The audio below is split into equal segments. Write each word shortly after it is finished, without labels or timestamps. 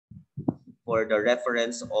for the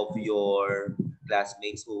reference of your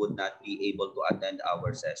classmates who would not be able to attend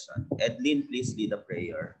our session. Edlin, please lead the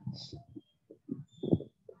prayer.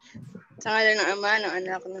 Sa ngalan ng Ama, ng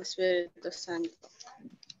Anak, ng Espiritu Santo.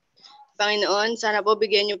 Panginoon, sana po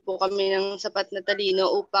bigyan niyo po kami ng sapat na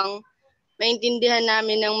talino upang maintindihan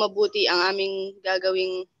namin ng mabuti ang aming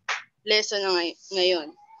gagawing lesson na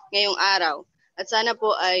ngayong araw. At sana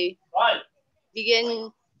po ay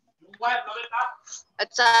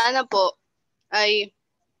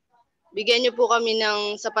bigyan niyo po kami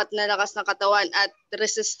ng sapat na lakas na katawan at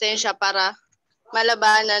resistensya para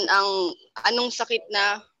malabanan ang anong sakit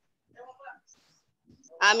na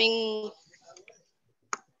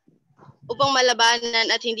upang malabanan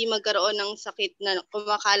at hindi magkaroon ng sakit na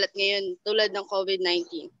kumakalat ngayon tulad ng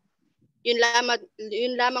COVID-19.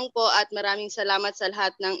 Yun lamang po at maraming salamat sa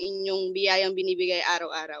lahat ng inyong biyayang binibigay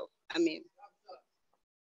araw-araw. Amen.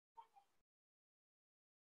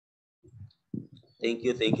 Thank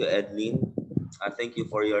you, Edlin. Thank you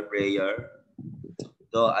for your prayer.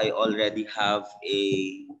 Though I already have a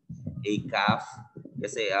cough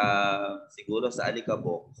kasi siguro sa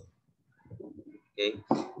alikabok. Okay.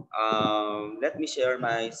 Let me share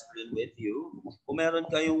my screen with you. Kung meron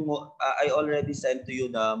kayong, I already sent to you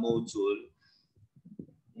the module.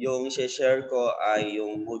 Yung share ko ay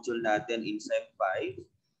yung module natin in Sem 5.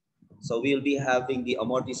 So we'll be having the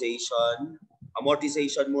amortization.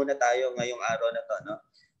 Amortization muna tayo ngayong araw na to, no?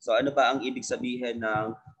 So ano ba ang ibig sabihin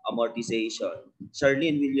ng amortization?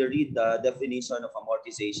 Charlene, will you read the definition of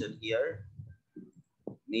amortization here?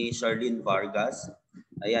 Ni Charlene Vargas.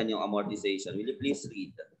 Ayan yung amortization. Will you please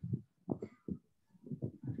read?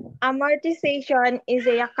 Amortization is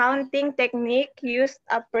a accounting technique used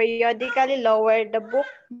to periodically lower the book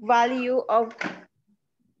value of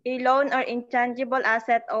a loan or intangible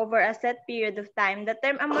asset over a set period of time. The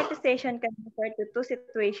term amortization can refer to two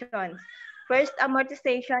situations. First,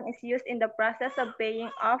 amortization is used in the process of paying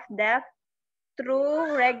off debt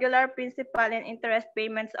through regular principal and interest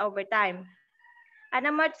payments over time. An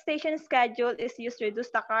amortization schedule is used to reduce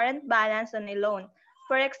the current balance on a loan.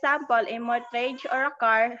 For example, a mortgage or a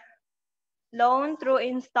car loan through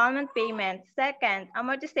installment payments. Second,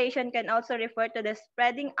 amortization can also refer to the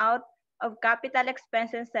spreading out of capital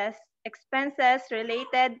expenses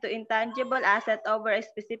related to intangible assets over a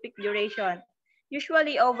specific duration,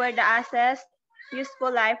 usually over the asset's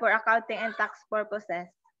useful life for accounting and tax purposes.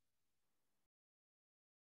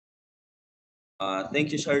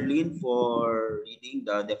 Thank you, Charlene, for reading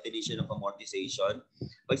the definition of amortization.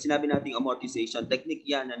 Pag sinabi nating amortization, technique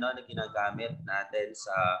yan na ginagamit natin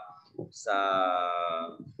sa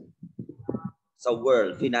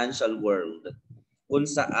world, financial world, kung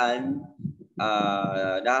saan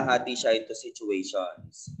nahahati siya into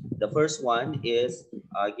situations. The first one is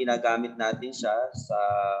ginagamit natin siya sa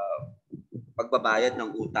pagbabayad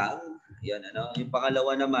ng utang. Yan, ano. Yung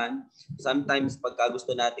pangalawa naman, sometimes pagka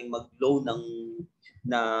gusto nating mag-loan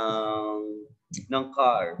ng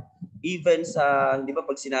car, even sa, hindi ba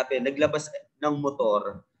pag sinabi, naglabas ng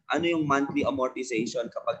motor, ano yung monthly amortization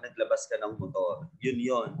kapag naglabas ka ng motor?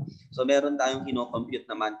 Yun. So meron tayong kino-compute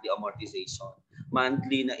na monthly amortization.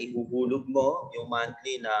 Monthly na ihuhulog mo, yung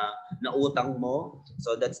monthly na utang mo.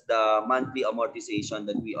 So that's the monthly amortization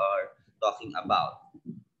that we are talking about.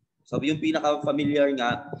 So yung pinaka-familiar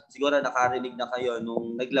nga, siguro nakarinig na kayo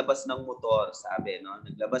nung naglabas ng motor, sabi, no?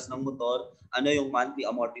 Naglabas ng motor, ano yung monthly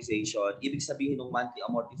amortization? Ibig sabihin ng monthly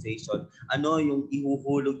amortization, ano yung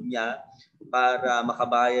ihuhulog niya para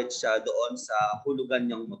makabayad siya doon sa hulugan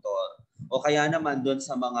niyang motor. O kaya naman doon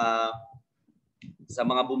sa mga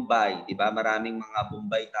Bombay, di ba? Maraming mga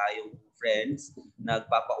Bombay tayong friends,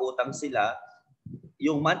 nagpapautang sila.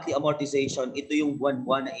 Yung monthly amortization, ito yung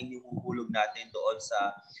buwan-buwan na inihuhulog natin doon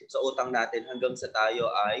sa utang natin hanggang sa tayo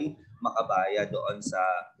ay makabayad doon sa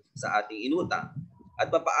ating inutang. At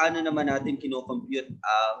paano naman natin kino-compute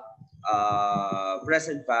ang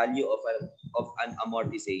present value of an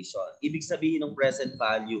amortization? Ibig sabihin ng present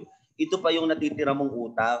value, ito pa yung natitira mong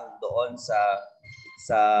utang doon sa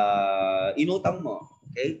inutang mo.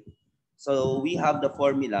 Okay? So we have the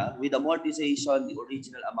formula. With amortization, the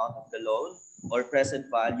original amount of the loan or present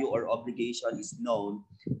value or obligation is known.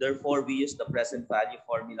 Therefore, we use the present value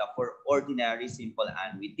formula for ordinary simple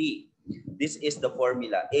annuity. This is the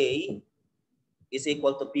formula. A is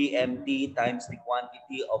equal to PMT times the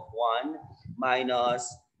quantity of 1 minus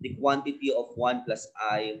the quantity of 1 plus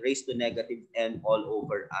I raised to negative n all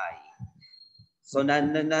over I. So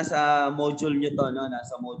nasa module nyo to, no?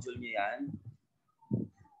 Nasa module nyo yan.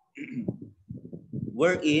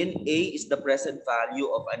 Wherein A is the present value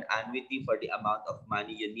of an annuity for the amount of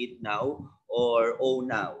money you need now or O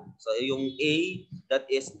now. So yung A, that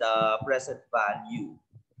is the present value.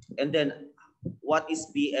 And then what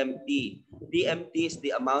is PMT? PMT is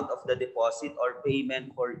the amount of the deposit or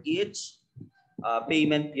payment for each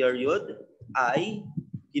payment period. I,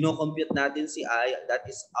 kino-compute natin si I, that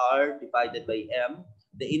is R divided by M.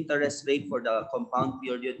 The interest rate for the compound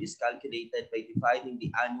period is calculated by dividing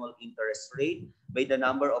the annual interest rate by the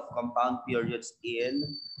number of compound periods in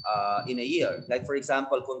a year. Like for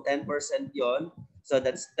example, kung 10% yon, so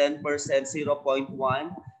that's 10%, 0.1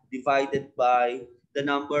 divided by the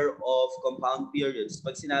number of compound periods.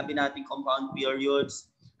 Pag sinabi natin compound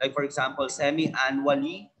periods, like for example,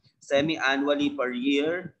 semi-annually per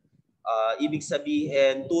year, ibig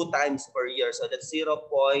sabihin 2 times per year. So that's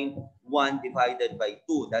 0.1 divided by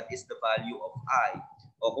 2. That is the value of I.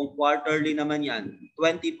 O kung quarterly naman yan,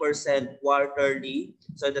 20% quarterly.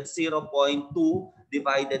 So that's 0.2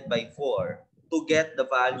 divided by 4 to get the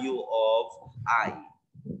value of I.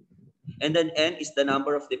 And then N is the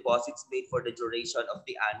number of deposits made for the duration of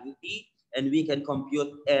the annuity. And we can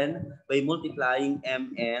compute N by multiplying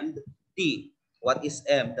M and T. What is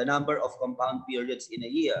M? The number of compound periods in a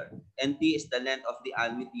year. And T is the length of the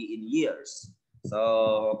annuity in years.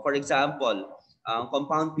 So, for example,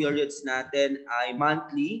 compound periods natin ay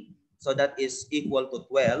monthly. So that is equal to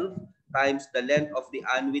 12 times the length of the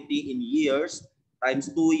annuity in years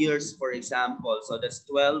times 2 years, for example. So that's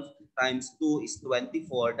 12 times 2 is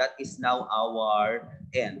 24. That is now our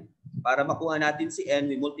N. Para makuha natin si N,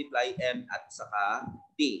 we multiply M at saka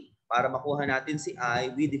T. Para makuha natin si I,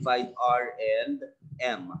 we divide R and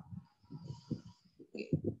M. Okay.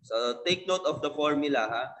 So take note of the formula.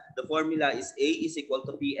 Ha? The formula is A is equal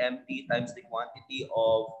to PMT times the quantity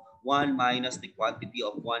of 1 minus the quantity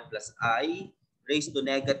of 1 plus I raised to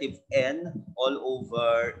negative N all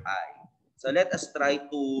over I. So let us try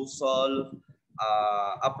to solve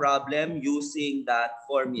a problem using that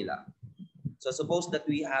formula. So suppose that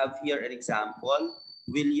we have here an example.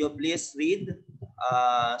 Will you please read,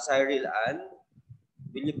 Cyril Ann?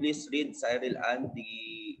 Will you please read, Cyril Ann,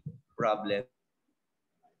 the problem?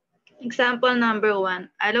 Example number 1.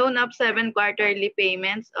 A loan of 7 quarterly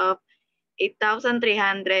payments of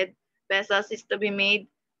 8,300 pesos is to be made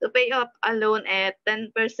to pay off a loan at 10%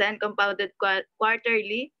 compounded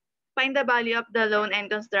quarterly. Find the value of the loan and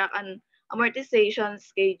construct an amortization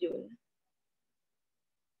schedule.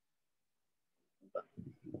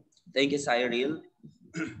 Thank you, Cyril.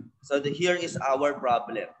 So here is our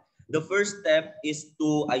problem. The first step is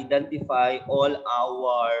to identify all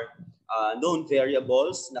our known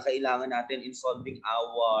variables na kailangan natin in solving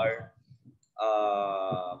our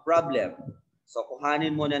problem. So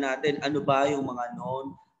kuhanin muna natin ano ba yung mga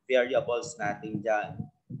known variables natin dyan.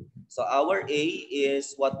 So our A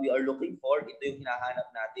is what we are looking for. Ito yung hinahanap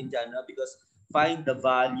natin dyan, no? Because find the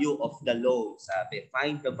value of the loan. Sabi,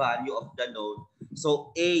 find the value of the loan.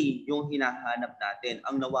 So A yung hinahanap natin.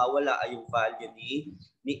 Ang nawawala ay yung value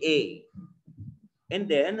ni A. And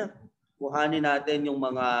then, kuhanin natin yung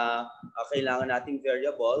mga kailangan nating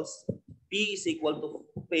variables. P is equal to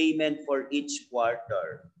payment for each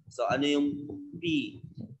quarter. So ano yung P?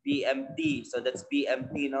 PMT. So that's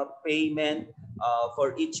PMT, no? Payment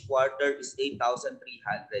for each quarter is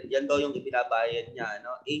 8,300. Yan daw yung ibinabayad niya,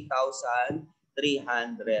 no?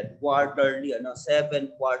 8,300 quarterly, ano?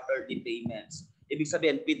 7 quarterly payments. Ibig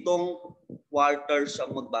sabihin, 7 quarters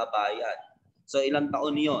siyang magbabayad. So ilang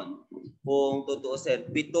taon 'yon? Kung tutuusin,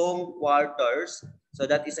 7 quarters. So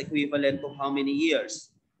that is equivalent to how many years?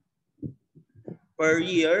 Per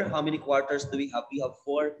year, how many quarters do we have? We have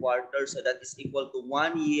 4 quarters. So that is equal to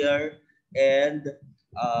 1 year and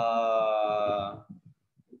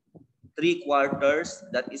 3 quarters.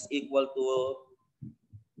 That is equal to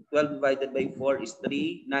 12 divided by 4 is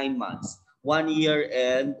 3, 9 months. 1 year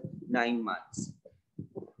and 9 months.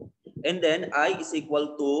 And then I is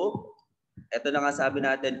equal to, ito na nga sabi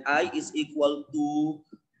natin, I is equal to,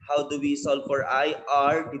 how do we solve for I?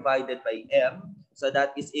 R divided by M. So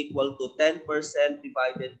that is equal to 10%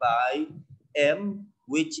 divided by M,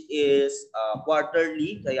 which is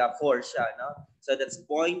quarterly, kaya 4 siya. No? So that's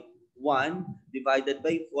 0.1 divided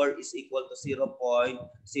by 4 is equal to 0.025.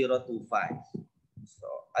 So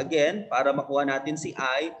again, para makuha natin si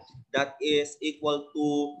I, that is equal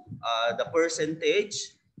to the percentage,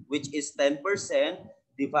 which is 10%,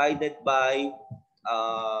 divided by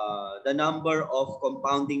the number of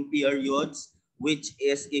compounding periods, which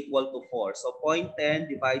is equal to 4. So 0.10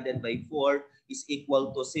 divided by 4 is equal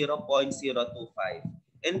to 0.025.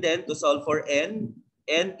 And then to solve for N,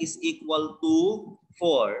 N is equal to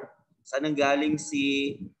 4. Saan nanggaling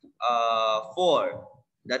si 4?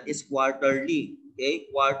 That is quarterly. Okay,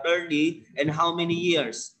 quarterly. And how many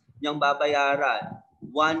years? niyang babayaran?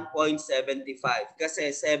 1.75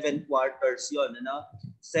 kasi 7 quarters yon, ano?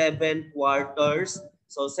 7 quarters.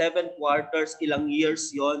 So 7 quarters, ilang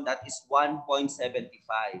years yon? That is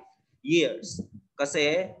 1.75 years.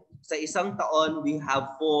 Kasi sa isang taon, we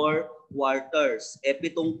have 4 quarters.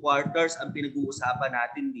 7 quarters ang pinag-uusapan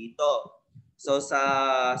natin dito. So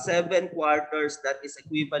sa 7 quarters, that is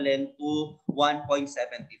equivalent to 1.75.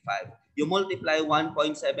 You multiply 1.75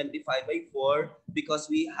 by 4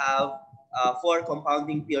 because we have 4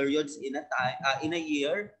 compounding periods in a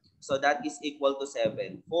year. So that is equal to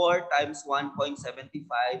 7. 4 times 1.75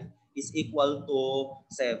 is equal to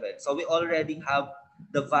 7. So we already have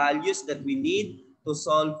the values that we need to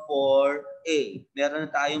solve for A. Meron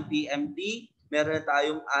na tayong PMT, meron na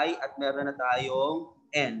tayong I, at meron na tayong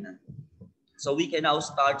N. So we can now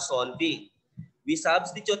start solving. We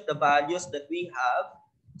substitute the values that we have.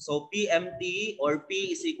 So PMT or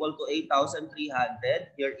P is equal to 8,300.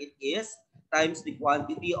 Here it is, times the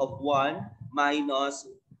quantity of 1 minus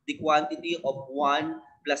the quantity of 1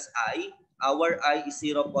 plus I. Our I is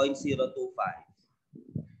 0.025.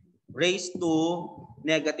 Raised to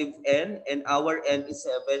negative n, and our n is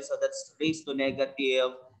 7, so that's raised to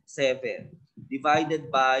negative 7 divided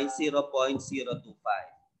by 0.025.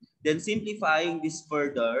 Then simplifying this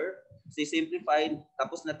further,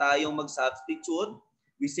 tapos na tayong mag-substitute.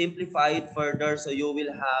 We simplify it further, so you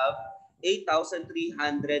will have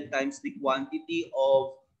 8,300 times the quantity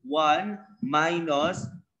of 1 minus,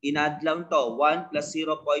 inad lang to, 1 plus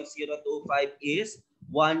 0.025 is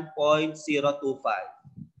 1.025.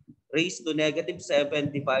 Raised to negative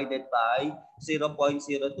 7 divided by 0.025.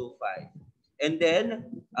 And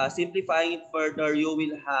then, simplifying it further, you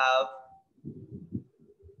will have,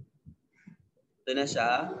 ito na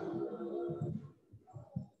siya,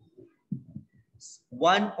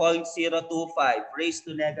 1.025 raised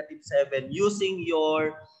to negative 7. Using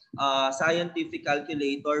your scientific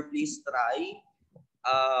calculator, please try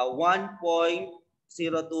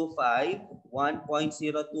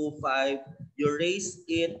 1.025. You raise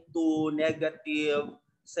it to negative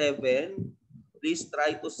 7. Please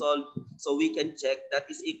try to solve so we can check. That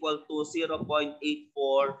is equal to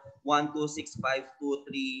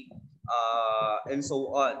 0.84126523 and so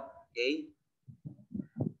on. Okay?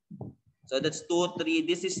 So that's 2, 3.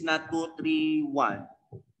 This is not 2, 3, 1.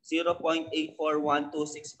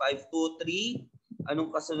 0.84126523.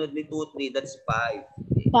 Anong kasunod ni 2, 3? That's 5.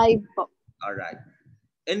 Okay. 5 po. All right.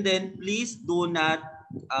 And then please do not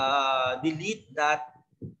delete that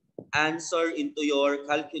answer into your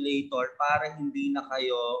calculator para hindi na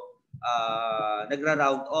kayo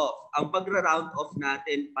nagra-round off. Ang pagra-round off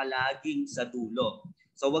natin palaging sa dulo.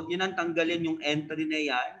 So wag niyo nang tanggalin yung entry na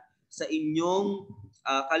yan sa inyong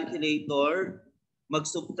calculator.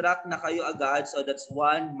 Mag-subtract na kayo agad. So that's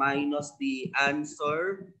 1 minus the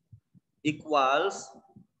answer equals,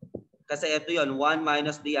 kasi ito yon, 1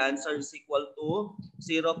 minus the answer is equal to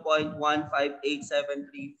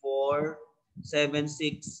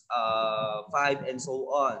 0.158734765 and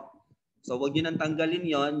so on. So wag niyo nang tanggalin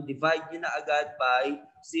yon, divide niyo na agad by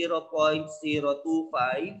 0.025.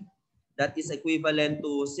 That is equivalent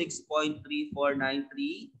to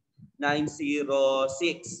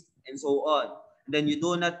 6.3493906 and so on. And then you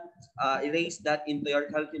do not erase that into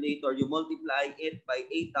your calculator. You multiply it by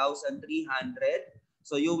 8,300.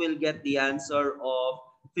 So you will get the answer of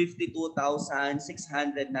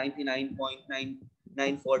 52,699.9942.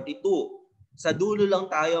 Sa dulo lang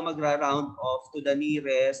tayo magra-round off to the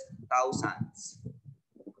nearest thousands.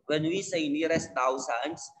 When we say nearest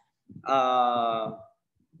thousands, 3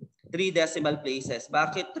 decimal places.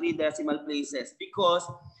 Bakit 3 decimal places? Because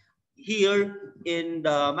here in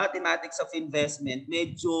the mathematics of investment,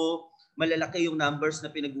 medyo malalaki yung numbers na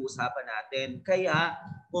pinag-uusapan natin. Kaya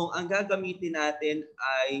kung ang gagamitin natin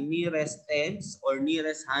ay nearest tens or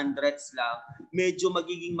nearest hundreds lang, medyo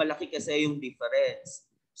magiging malaki kasi yung difference.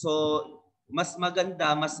 So mas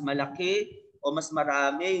maganda, mas malaki o mas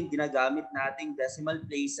marami yung ginagamit nating decimal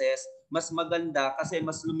places, mas maganda kasi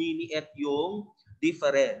mas lumiliit yung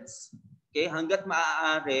difference. Okay, hangga't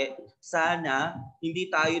maaari, sana hindi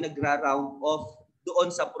tayo nagra-round off doon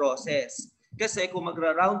sa process. Kasi kung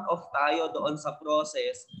magra-round off tayo doon sa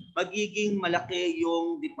process, magiging malaki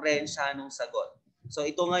yung diferensya ng sagot. So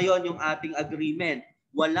ito ngayon yung ating agreement.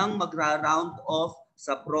 Walang magra-round off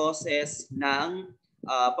sa process ng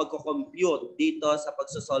pagko-compute dito sa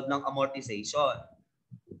pagsosolve ng amortization.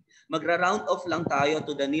 Magra-round off lang tayo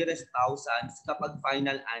to the nearest thousands kapag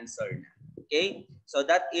final answer na. Okay? So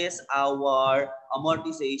that is our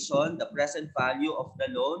amortization. The present value of the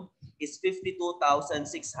loan is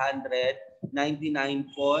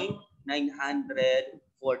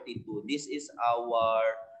 52,699.942. This is our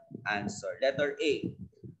answer. Letter A.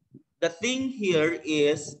 The thing here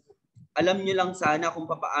is, alam nyo lang sana kung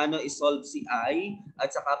paano isolve si I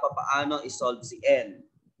at saka paano isolve si N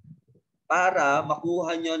para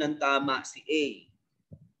makuha nyo ng tama si A.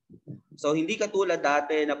 So hindi katulad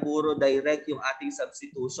dati na puro direct yung ating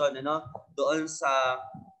substitution, ano? Doon sa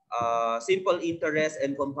simple interest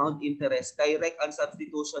and compound interest, direct ang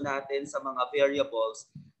substitution natin sa mga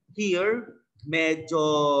variables. Here, medyo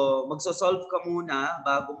magso-solve ka muna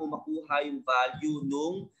bago mo makuha yung value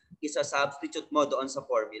nung isa-substitute mo doon sa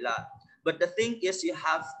formula. But the thing is, you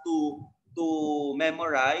have to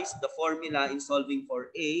memorize the formula in solving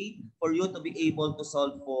for A for you to be able to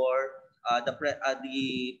solve for the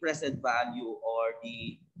present value or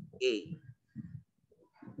the A.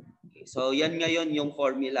 Okay, so yan ngayon yung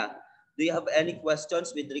formula. Do you have any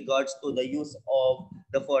questions with regards to the use of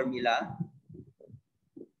the formula?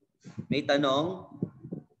 May tanong?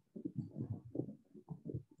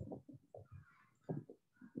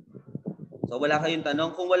 So wala kayong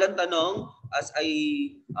tanong? Kung walang tanong, as I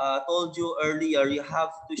told you earlier, you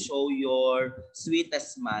have to show your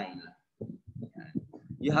sweetest smile.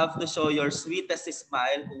 You have to show your sweetest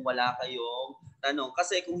smile kung wala kayong tanong.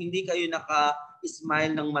 Kasi kung hindi kayo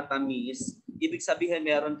naka-smile ng matamis, ibig sabihin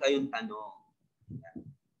meron kayong tanong.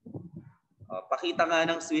 Pakita nga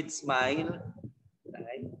ng sweet smile.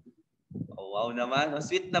 Oh, wow naman. Oh,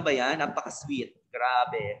 sweet na ba yan? Napaka-sweet.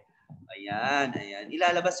 Grabe. Ayan, ayan.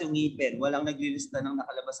 Ilalabas yung ngipin. Walang naglilista ng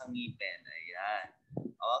nakalabas ang ngipin. Ayan.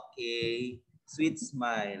 Okay. Sweet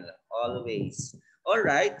smile. Always.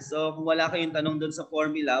 Alright. So, kung wala kayong tanong doon sa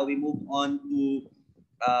formula, we move on to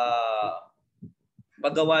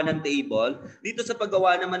paggawa ng table. Dito sa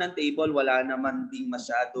paggawa naman ng table, wala naman ding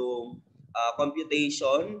masyadong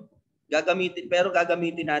computation. Pero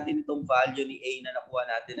gagamitin natin itong value ni A na nakuha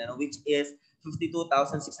natin, which is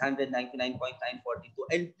 52,699.942.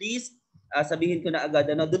 And please, sabihin ko na agad,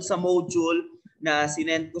 doon sa module na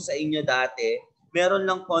sinend ko sa inyo dati, meron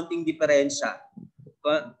lang konting diferensya.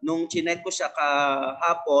 Nung chinek ko siya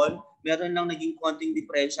kahapon, meron lang naging konting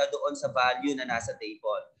diferensya doon sa value na nasa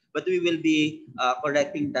table. But we will be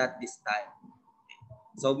correcting that this time.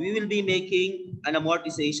 So we will be making an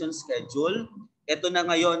amortization schedule. Ito na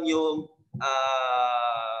ngayon yung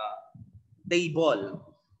table.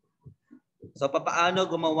 So paano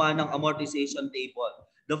gumawa ng amortization table?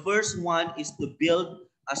 The first one is to build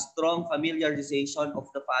a strong familiarization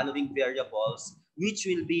of the following variables which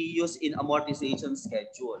will be used in amortization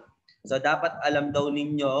schedule. So dapat alam daw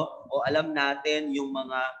ninyo o alam natin yung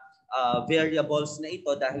mga variables na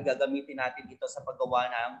ito dahil gagamitin natin ito sa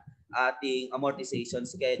paggawa ng ating amortization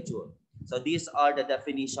schedule. So these are the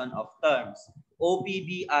definition of terms.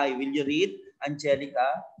 OPBI, will you read,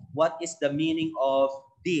 Angelica? What is the meaning of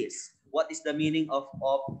this? What is the meaning of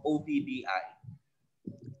OPBI?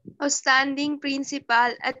 Outstanding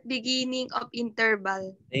principal at beginning of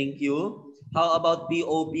interval. Thank you. How about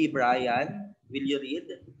BOP, Brian? Will you read?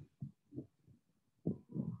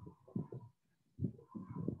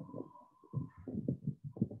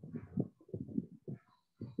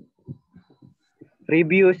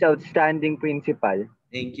 Reviews outstanding principal.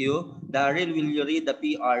 Thank you. Daryl, will you read the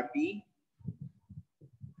PRP?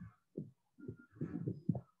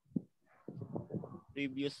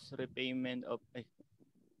 Previous repayment of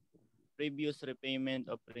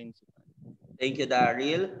principal. Thank you,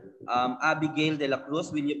 Daryl. Abigail de la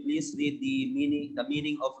Cruz, will you please read the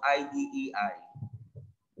meaning of IDEI?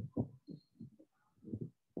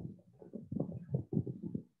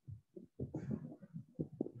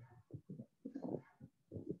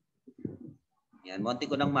 Yan, munti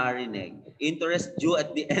ko nang marinig. Interest due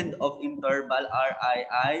at the end of interval,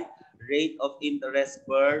 RII, rate of interest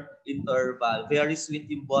per interval. Very sweet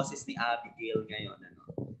yung boses ni Abigail ngayon.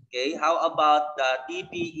 Okay, how about the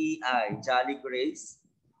TPEI, Jolly Grace?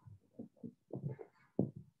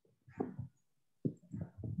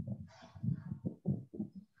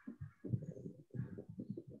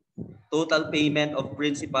 Total payment of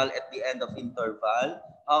principal at the end of interval.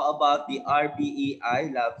 How about the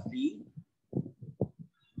RBEI, Lovely?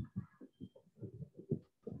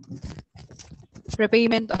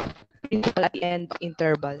 Repayment of principal at the end of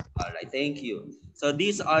interval. All right, thank you. So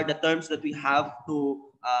these are the terms that we have to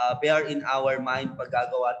bear in our mind pag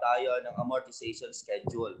gagawa tayo ng amortization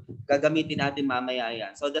schedule. Gagamitin natin mamaya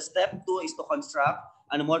yan. So the step 2 is to construct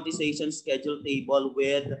an amortization schedule table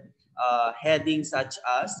with headings such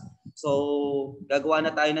as, so gagawa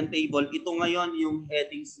na tayo ng table. Ito ngayon yung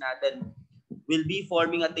headings natin. We'll be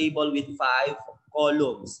forming a table with 5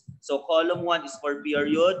 columns. So column 1 is for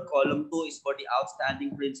period, column 2 is for the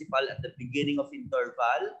outstanding principal at the beginning of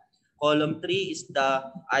interval, Column 3 is the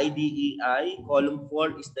IDEI, column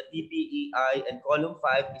 4 is the TPEI, and column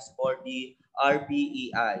 5 is for the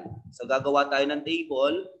RPEI. So gagawa tayo ng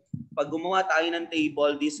table. Pag gumawa tayo ng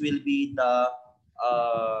table, this will be the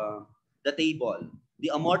table, the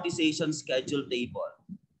amortization schedule table.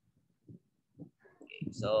 Okay,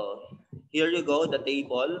 so here you go, the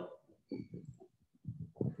table.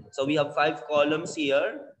 So we have 5 columns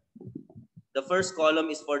here. The first column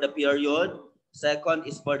is for the period. Second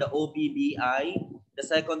is for the OPBI. The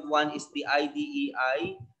second one is the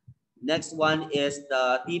IDEI. Next one is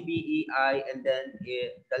the TPEI. And then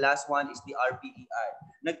the last one is the RPEI.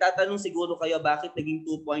 Nagtatanong siguro kayo bakit naging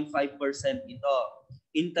 2.5% ito.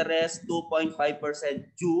 Interest 2.5%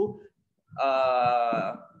 due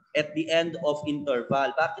at the end of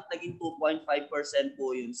interval. Bakit naging 2.5%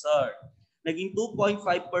 po yun, sir? Naging 2.5%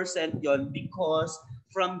 yon because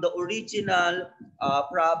from the original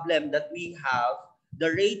problem that we have,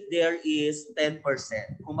 the rate there is 10%.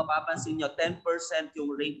 Kung mapapansin nyo, 10%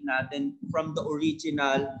 yung rate natin from the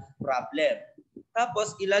original problem.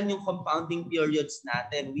 Tapos, ilan yung compounding periods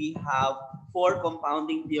natin? We have 4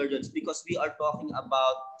 compounding periods because we are talking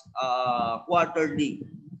about quarterly.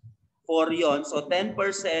 4 yon. So, 10%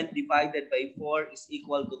 divided by 4 is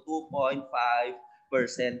equal to 2.5%.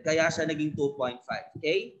 Kaya siya naging 2.5.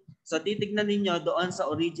 Okay? So titignan ninyo doon sa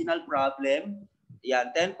original problem,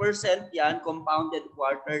 yan, 10% yan compounded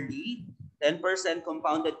quarterly, 10%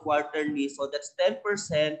 compounded quarterly, so that's 10%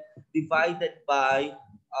 divided by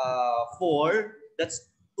 4,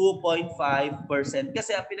 that's 2.5%.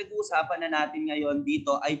 Kasi ang pinag-uusapan na natin ngayon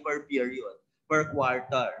dito ay per period, per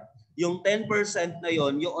quarter. Yung 10% na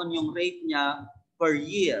yon, yun yung rate niya per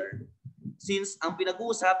year. Since ang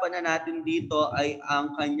pinag-uusapan na natin dito ay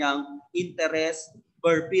ang kanyang interest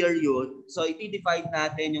per period, so iti-divide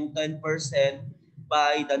natin yung 10%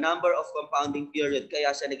 by the number of compounding period, kaya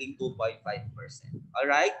siya naging 2.5%.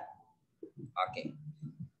 Alright? Okay.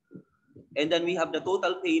 And then we have the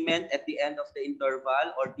total payment at the end of the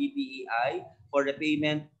interval or TPEI for the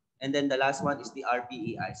payment, and then the last one is the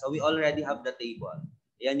RPEI. So we already have the table.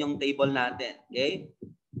 Yan yung table natin. Okay?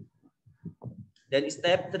 Then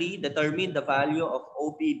step 3, determine the value of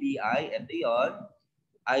OPBI. Ito yun.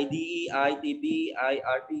 IDEI, TPEI,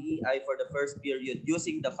 RPEI for the first period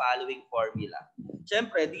using the following formula.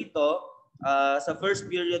 Siyempre dito, sa first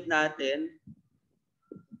period natin,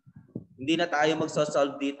 hindi na tayo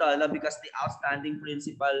magsosolve dito because the outstanding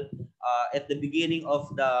principal at the beginning of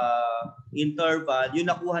the interval, yung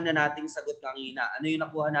nakuha na nating sagot kanina. Ano yung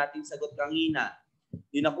nakuha nating sagot kanina?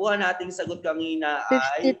 Yung nakuha nating sagot kanina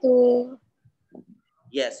ay 52.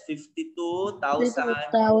 Yes, 52,699.942.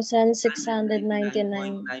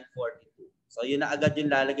 So yun na agad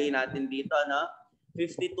yung lalagay natin dito, no?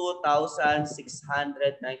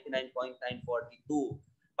 52,699.942.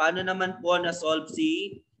 Paano naman po na-solve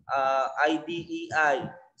si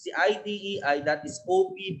IDEI? Si IDEI, that is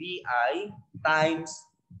OPBI times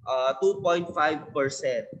 2.5%.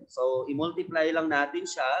 So i-multiply lang natin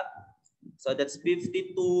siya. So that's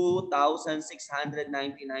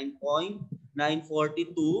 52,699.942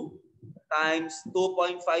 times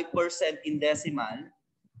 2.5% in decimal.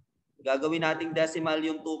 Gagawin nating decimal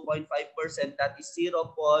yung 2.5%, that is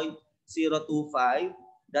 0.025.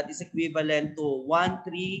 That is equivalent to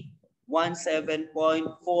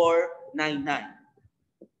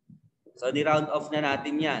 1317.499. So ni-round off na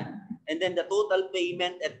natin yan. And then the total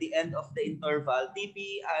payment at the end of the interval,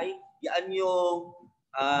 TPEI, yan yung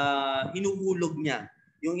hinuhulog niya.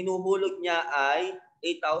 Yung hinuhulog niya ay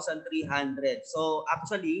 8,300. So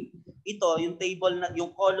actually, ito yung table na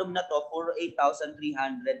yung column na to puro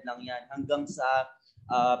 8,300 lang yan hanggang sa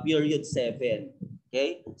period 7.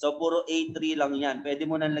 Okay? So puro A3 lang yan. Pwede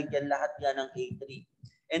mo nang lagyan lahat yan ng A3.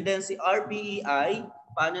 And then si RPEI,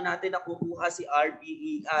 paano natin nakukuha si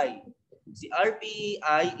RPEI? Si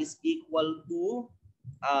RPEI is equal to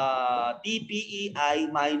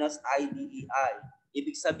TPEI minus IDEI.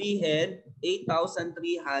 Ibig sabihin,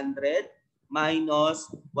 8,300 minus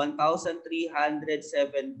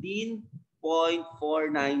 1,317.499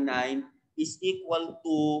 is equal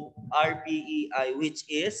to RPEI, which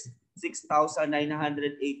is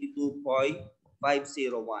 6,982.501.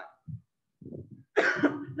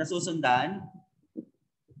 Nasusundan?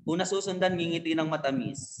 Kung nasusundan, ngingiti ng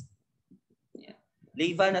matamis. Yeah.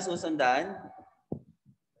 Leva, nasusundan?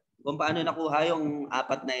 Kung paano nakuha yung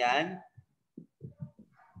 4 na yan?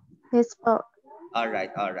 Yes po.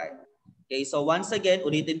 Alright, alright. Okay, so once again,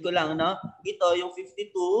 ulitin ko lang, no? Ito yung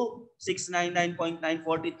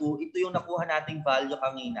 52,699.942, ito yung nakuha nating value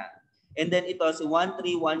kanina. And then ito, si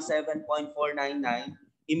 1317.499,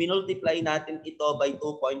 i-multiply natin ito by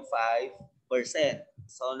 2.5%.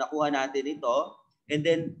 So nakuha natin ito. And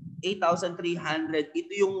then 8,300,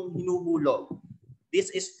 ito yung hinuhulog. This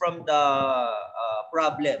is from the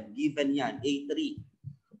problem. Given yan, A3.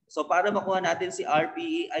 So para makuha natin si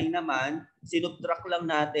RPEI naman, sinubtract lang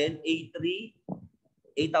natin A3,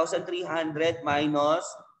 8,300 minus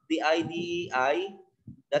the IDEI,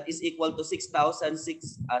 that is equal to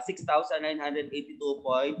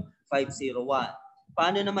 6,982.501.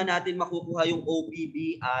 Paano naman natin makukuha yung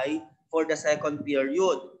OPBI for the second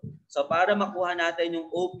period? So para makuha natin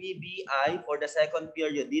yung OPBI for the second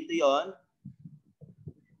period, dito yon.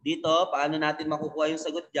 Dito, paano natin makukuha yung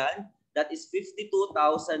sagot dyan? That is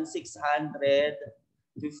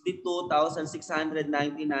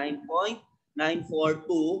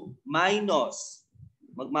 52,699.942 minus,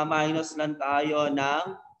 magma-minus lang tayo ng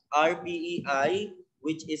RPEI,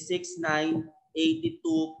 which is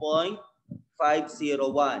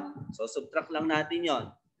 6,982.501. So subtract lang natin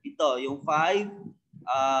yon. Ito, yung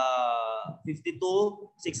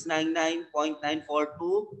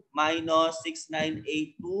 52,699.942 minus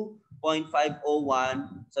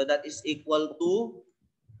 6,982.501. So that is equal to,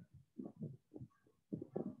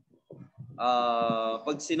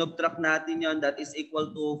 pag sinubtract natin yon, that is equal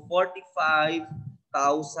to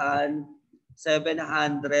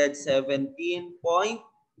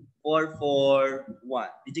 45,717.441.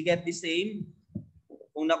 Did you get the same?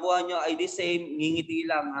 Kung nakuha nyo ay the same, ngingiti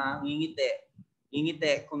lang ha, ngingiti.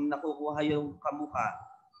 Ngingiti kung nakukuha yung kamukha.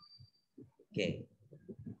 Okay.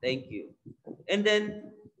 Thank you. And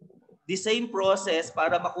then, the same process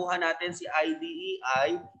para makuha natin si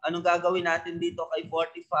IDEI, anong gagawin natin dito kay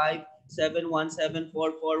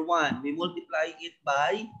 45,717,441? We multiply it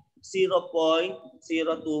by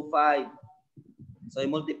 0.025. So,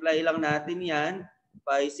 i-multiply lang natin yan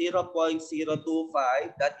by 0.025.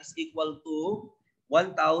 That is equal to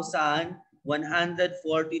 1,142.936.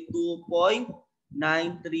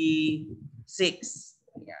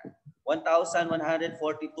 Ayan.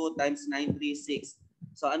 1,142 times 936.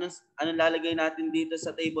 So anong lalagay natin dito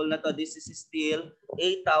sa table na to? This is still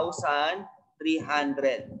 8,300.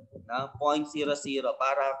 0.00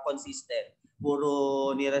 para consistent.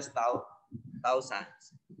 Puro nearest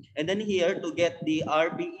thousands. And then here, to get the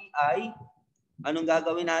RPEI, anong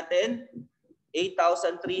gagawin natin?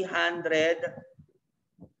 8,300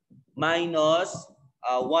 minus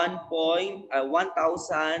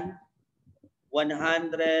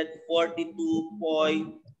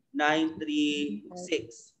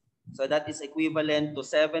 1,142.936. So that is equivalent to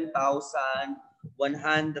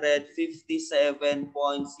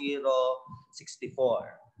 7,157.064.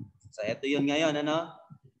 So ito yun ngayon, ano?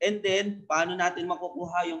 And then, paano natin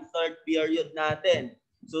makukuha yung third period natin?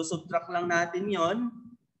 So subtract lang natin yon.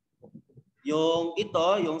 Yung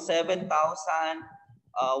ito, yung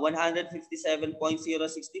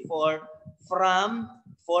 7,157.064 from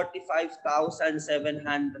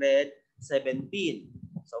 45,717.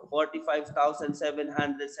 So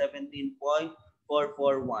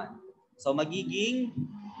 45,717.441. So magiging,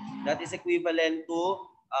 that is equivalent to,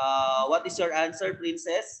 what is your answer,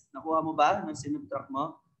 Princess? Nakuha mo ba nung sinubtract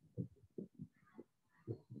mo?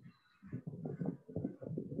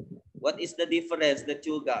 What is the difference that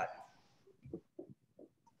you got?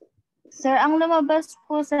 Sir, ang lumabas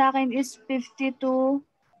po sa akin is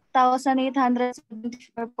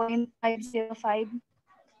 52,874.505.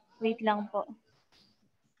 Wait lang po.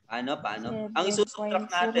 Ano, paano? Ang isusubtract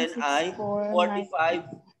natin ay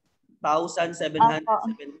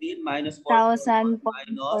 45,717 minus 441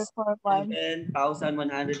 minus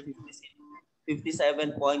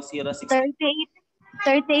 1,157.060.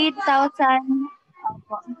 38,000.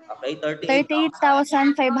 Okay,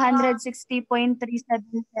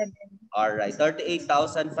 38,560.377. Alright,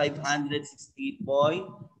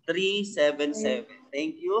 38,560.377.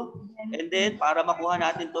 Thank you. And then, para makuha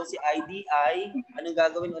natin to si IDI, anong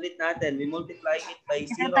gagawin ulit natin? We multiply it by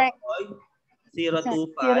 0.025.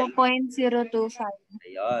 0.025.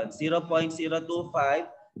 Ayun, 0.025.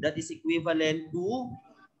 That is equivalent to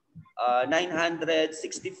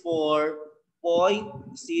 964.009.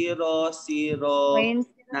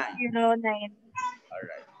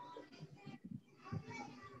 Alright.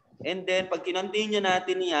 And then, pag kinontinue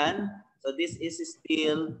natin yan, so this is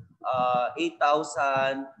still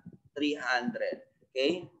 8,300.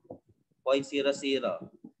 Okay? 0.00.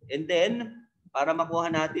 And then, para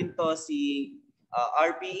makuha natin to si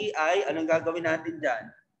RPEI, anong gagawin natin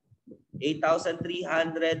dyan?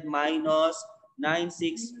 8,300 minus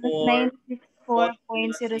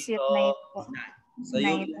 964.009. So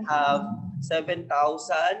you will have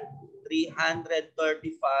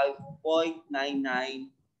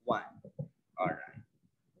 7,335.991. All right.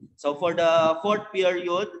 So for the fourth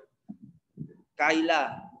period,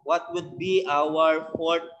 Kyla, what would be our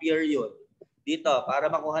fourth period? Dito, para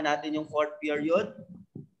makuha natin yung fourth period.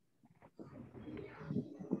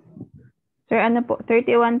 Sir, ano po?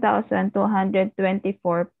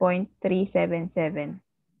 31,224.377.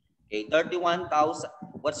 Okay,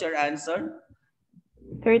 31,000. What's your answer?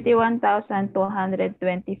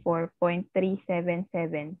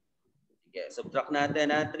 31,224.377. Okay, subtract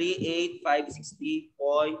natin na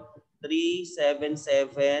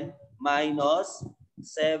 38,560.377 minus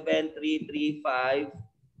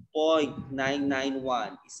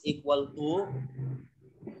 7,335.991 is equal to,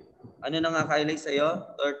 ano na nga kailay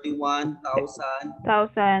sa'yo?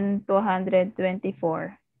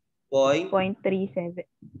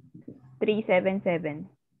 31,224.377.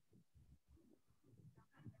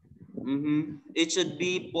 It should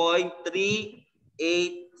be 0.386.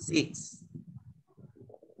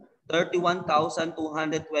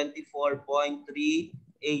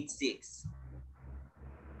 31,224.386.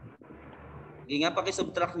 Sige nga,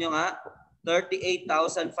 pakisubtract nyo nga.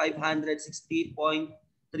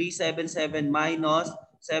 38,560.377 minus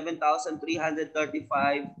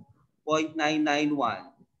 7,335.991.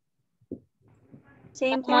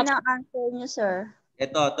 Same po ng answer niyo, sir.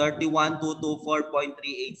 Ito,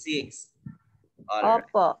 31,224.386. Alright.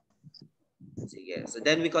 Opo. Sige. So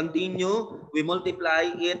then we continue. We multiply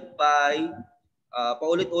it by,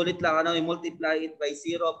 paulit-ulit lang, we multiply it by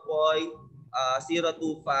 0.025.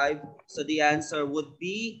 So the answer would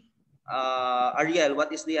be, Ariel, what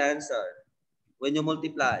is the answer when you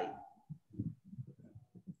multiply?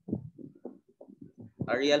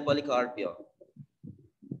 Ariel Policarpio.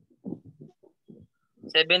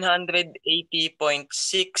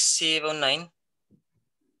 780.609.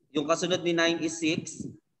 Yung kasunod ni 9 is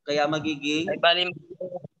 6. Kaya magiging ay bali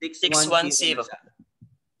 610. 610.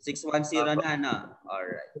 610 na, no? All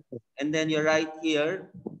right. And then you write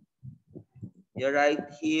here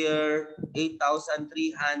 8,300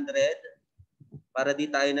 para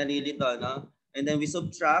di tayo nalilito, no? And then we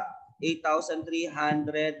subtract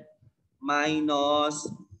 8,300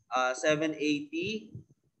 minus 780.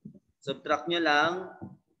 Subtract nyo lang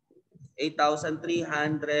 8,300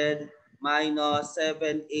 minus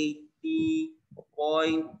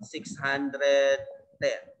 780.610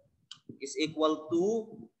 is equal to,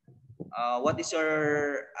 what is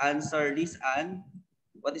your answer, Liz Ann?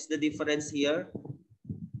 What is the difference here?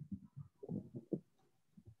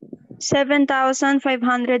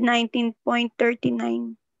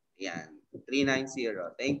 7,519.39. Yan, 390.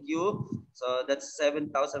 Thank you. So that's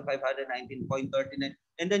 7,519.39.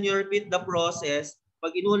 And then you repeat the process.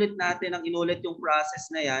 Pag inulit natin ang inulit yung process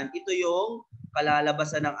na yan, ito yung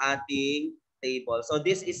kalalabasan ng ating table. So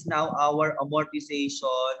this is now our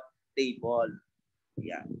amortization table.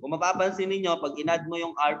 Yan. Kung mapapansin niyo, pag inad mo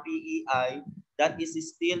yung RPEI, that is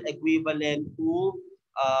still equivalent to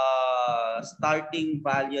starting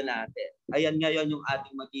value natin. Ayan ngayon yung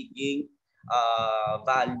ating magiging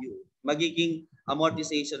value, magiging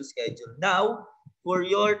amortization schedule. Now, for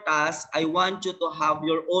your task, I want you to have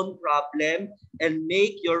your own problem and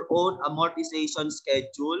make your own amortization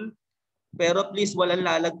schedule. Pero please, walang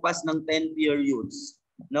lalagpas ng 10 periods.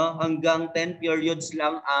 No? Hanggang 10 periods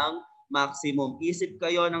lang ang maximum. Isip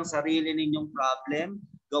kayo ng sarili ninyong problem,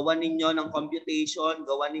 gawan ninyo ng computation,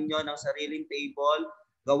 gawan ninyo ng sariling table,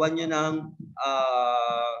 gawan nyo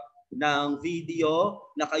ng video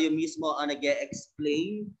na kayo mismo ang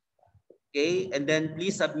nag-e-explain. Okay? And then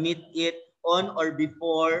please submit it on or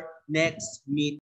before next meeting.